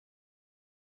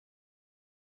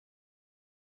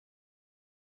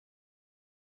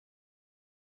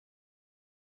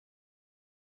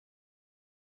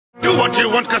Do what you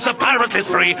want, cause a pirate is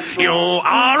free. You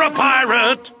are a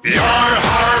pirate. You're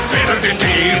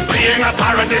fiddle-dee-dee. Being a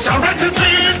pirate is a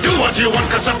recipe. Do what you want,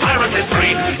 cause a pirate is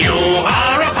free. You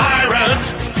are a pirate.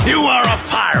 You are a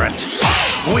pirate.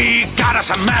 We got us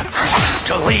a map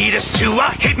to lead us to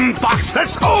a hidden box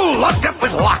that's all locked up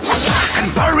with locks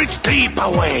and buried deep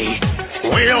away.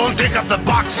 We'll dig up the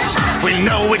box. We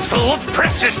know it's full of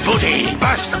precious booty.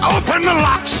 Bust open the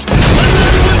locks, and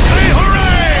then we'll say hooray!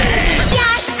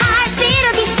 You're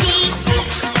fiddle-dee-dee.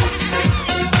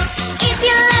 If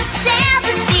you love sail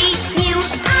the sea, you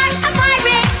are a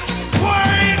pirate.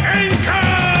 Weigh anchor!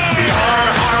 You're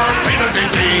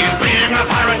fiddle-dee-dee. Being a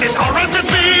pirate is horrid to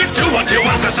be. Do what you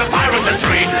want, cause a pirate is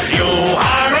free. You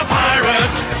are a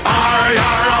pirate.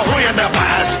 Away in the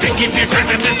past. Think if you drink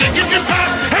and think if you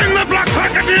fast. Hang the black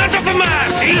flag at the end of the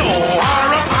mast. You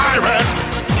are a pirate.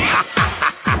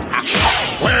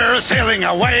 We're sailing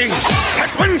away.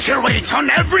 Adventure waits on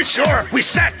every shore. We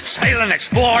set sail and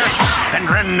explore, and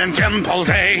Ren and Jump all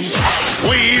day.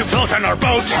 We float on our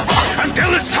boat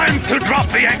until it's time to drop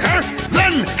the anchor.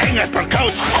 Then hang up our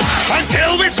coats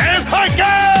until we sail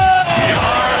again.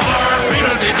 You're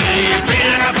fiddle-dee-dee.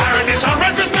 Being a pirate is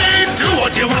alright with me. Do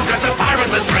what you want, cause a pirate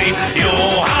is free. You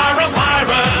are a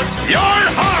pirate. You're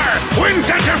wind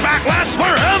at your back, lads,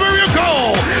 wherever you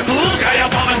go. Blue sky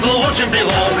above and blue ocean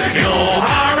below. You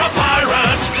are a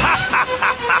pirate.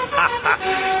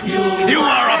 You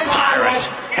are a pirate.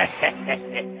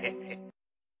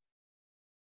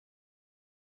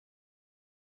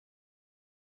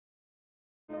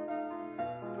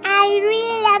 I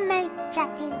really love my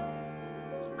chocolate.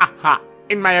 Aha!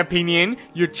 In my opinion,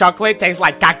 your chocolate tastes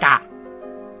like caca.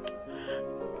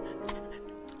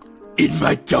 In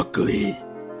my chocolate.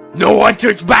 No one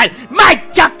touch my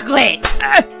chocolate!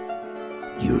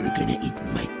 You're gonna eat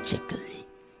my chocolate.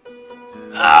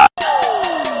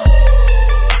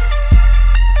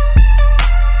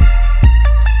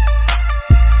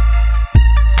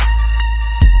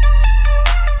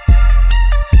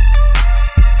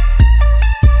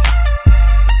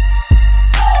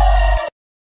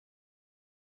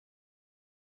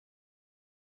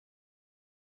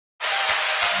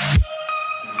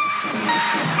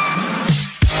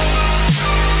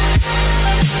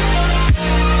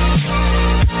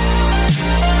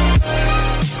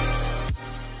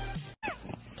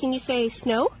 Can you say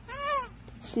snow?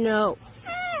 Snow.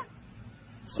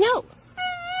 Snow.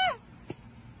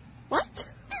 What?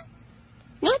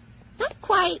 Not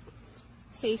quite.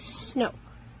 Say snow.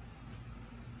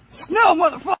 Snow,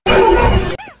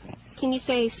 motherfucker! Can you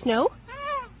say snow?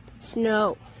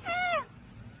 Snow.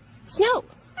 Snow.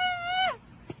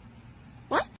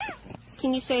 What?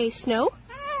 Can you say snow?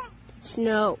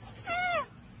 Snow.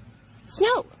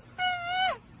 Snow.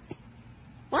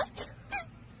 What?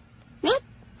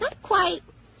 Not quite.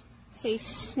 Say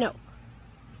snow.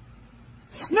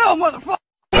 Snow, motherfucker!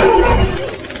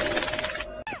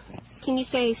 Can you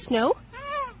say snow?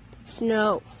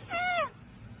 Snow.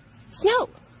 Snow.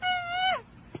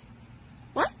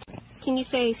 What? Can you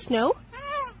say snow?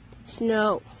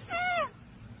 Snow.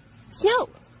 Snow.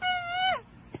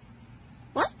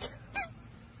 What?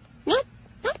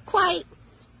 Not quite.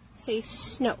 Say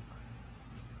snow.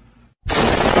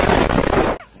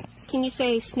 Can you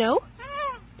say snow?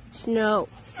 Snow.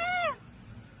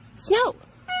 Snow.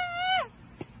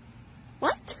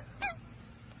 What?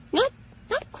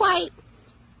 Not quite.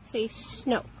 Say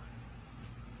snow.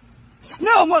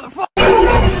 Snow, motherfucker!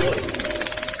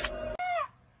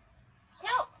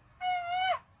 Snow.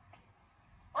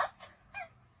 What?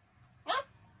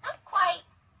 Not quite.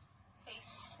 Say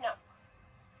snow.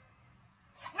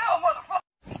 Snow,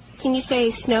 motherfucker! Can you say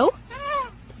snow?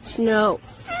 Snow.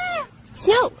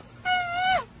 Snow.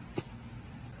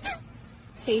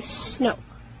 Say snow.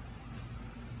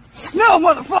 Snow,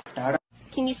 motherfucker!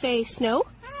 Can you say snow?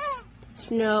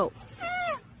 Snow.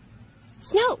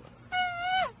 Snow.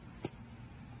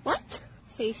 What?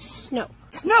 Say snow.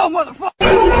 Snow,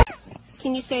 motherfucker!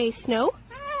 Can you say snow?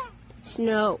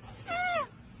 Snow.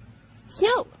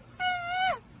 Snow.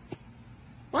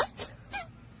 What?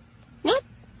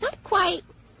 Not quite.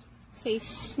 Say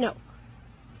snow.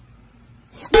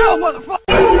 Snow,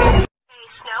 motherfucker! Say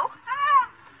snow?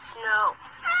 Snow.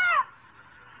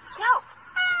 Snow.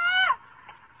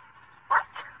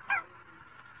 What?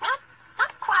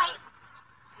 Not quite.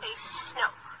 Say snow.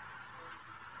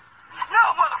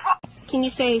 Snow, motherfucker! Can you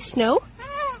say snow?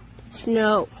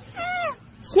 Snow.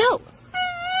 Snow.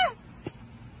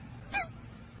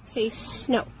 Say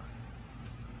snow.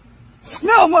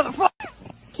 Snow, motherfucker!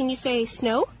 Can you say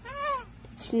snow?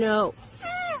 Snow.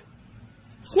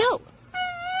 Snow.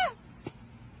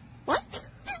 What?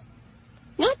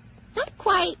 Not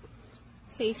quite.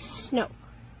 Say snow.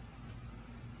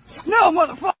 Snow,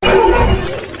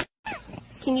 motherfucker!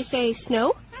 Can you say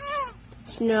snow?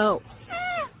 Snow.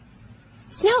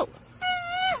 Snow.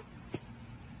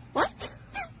 What?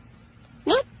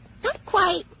 Not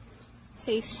quite.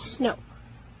 Say snow.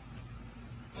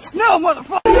 Snow,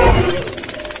 motherfucker!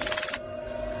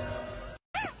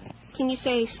 Can you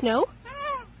say snow?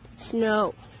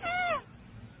 Snow.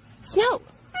 Snow.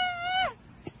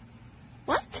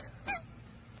 What?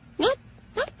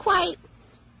 Not quite.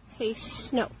 Say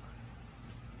snow.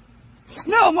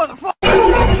 Snow, motherfucker!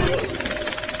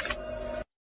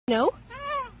 Snow?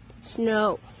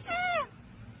 Snow.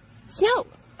 Snow.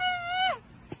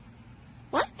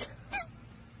 What?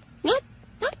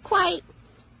 Not quite.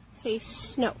 Say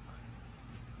snow.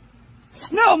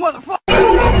 Snow, motherfucker!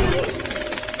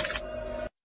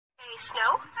 Say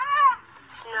snow?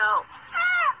 Snow.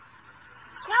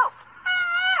 Snow.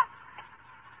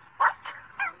 What?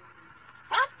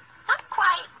 Not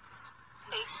quite.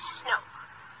 Say snow.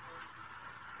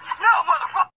 Snow,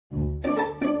 motherfucker!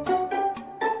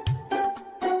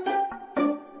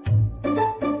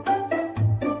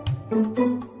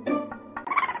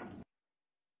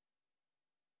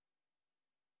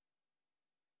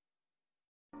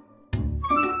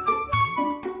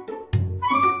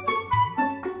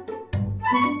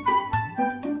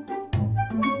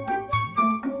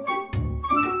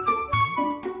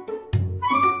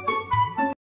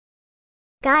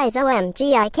 Guys,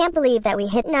 OMG, I can't believe that we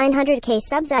hit 900k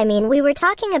subs. I mean, we were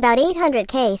talking about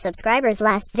 800k subscribers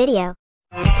last video.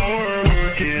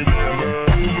 Work is never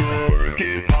over. Work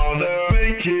it harder,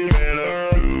 make it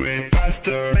better. Do it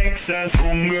faster, makes us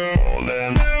stronger. More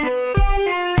than ever.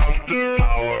 Hour after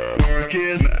hour. Work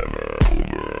is never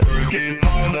over. Work it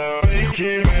harder, make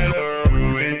it better.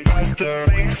 Do it faster,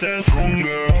 makes us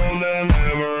stronger. More than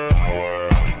ever. Hour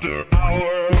after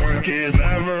hour. Work is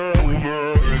never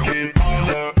over. Work it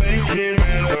harder, make it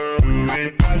better. Do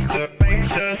it faster,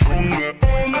 makes us stronger.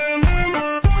 More than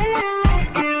ever. Hour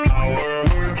after hour.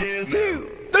 Work is 2,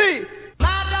 3.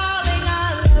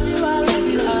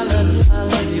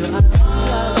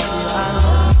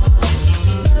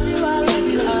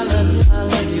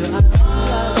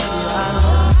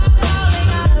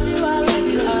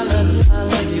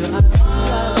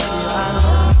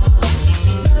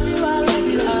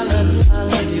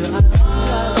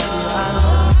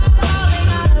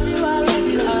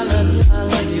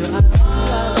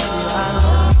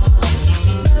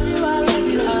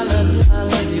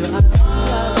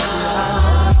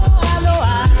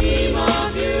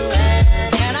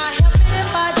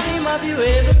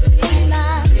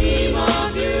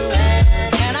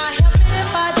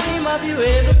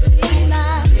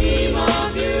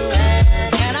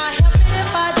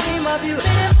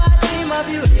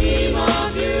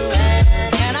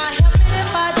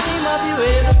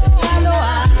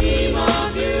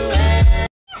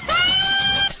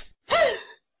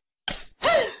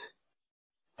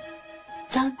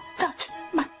 Don't touch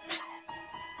my child.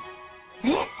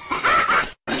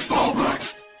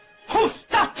 Smallbox! Who's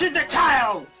touching the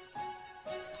child?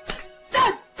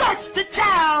 Don't touch the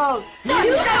child!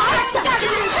 Don't touch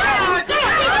the child!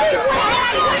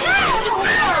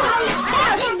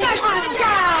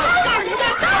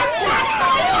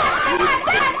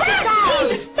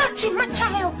 He's touching my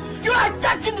child! You are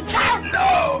touching the child!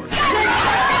 No!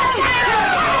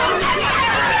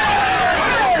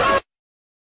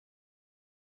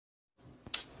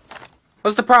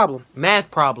 What's the problem?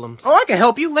 Math problems. Oh, I can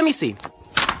help you. Let me see.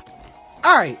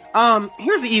 Alright,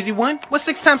 here's the easy one. What's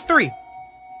 6 times 3?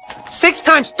 6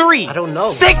 times 3! I don't know.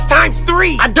 6 times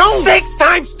 3! I don't! 6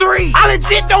 times 3! I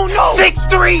legit don't know! 6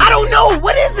 3! I don't know!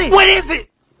 What is it? What is it?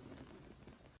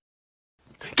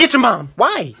 Get your mom!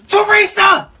 Why?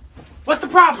 Teresa! What's the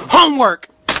problem? Homework!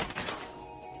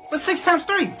 What's 6 times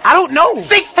 3? I don't know!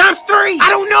 6 times 3! I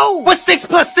don't know! What's 6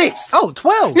 plus 6? Oh,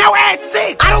 12. Now add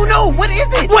 6! I don't know! What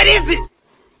is it? What is it?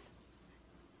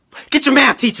 Get your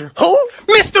math teacher. Who?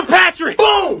 Mr. Patrick!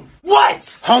 Boom!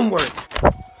 What? Homework.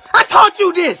 I taught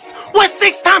you this! What's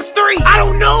 6 times 3? I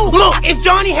don't know! Look, if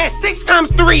Johnny had 6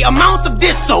 times 3 amounts of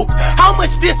this soap, how much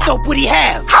this soap would he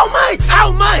have? How much?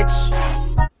 How much?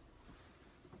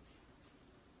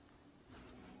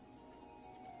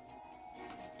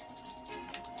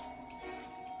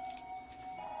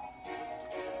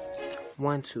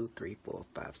 One, two, three, 4,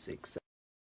 5, 6, 7.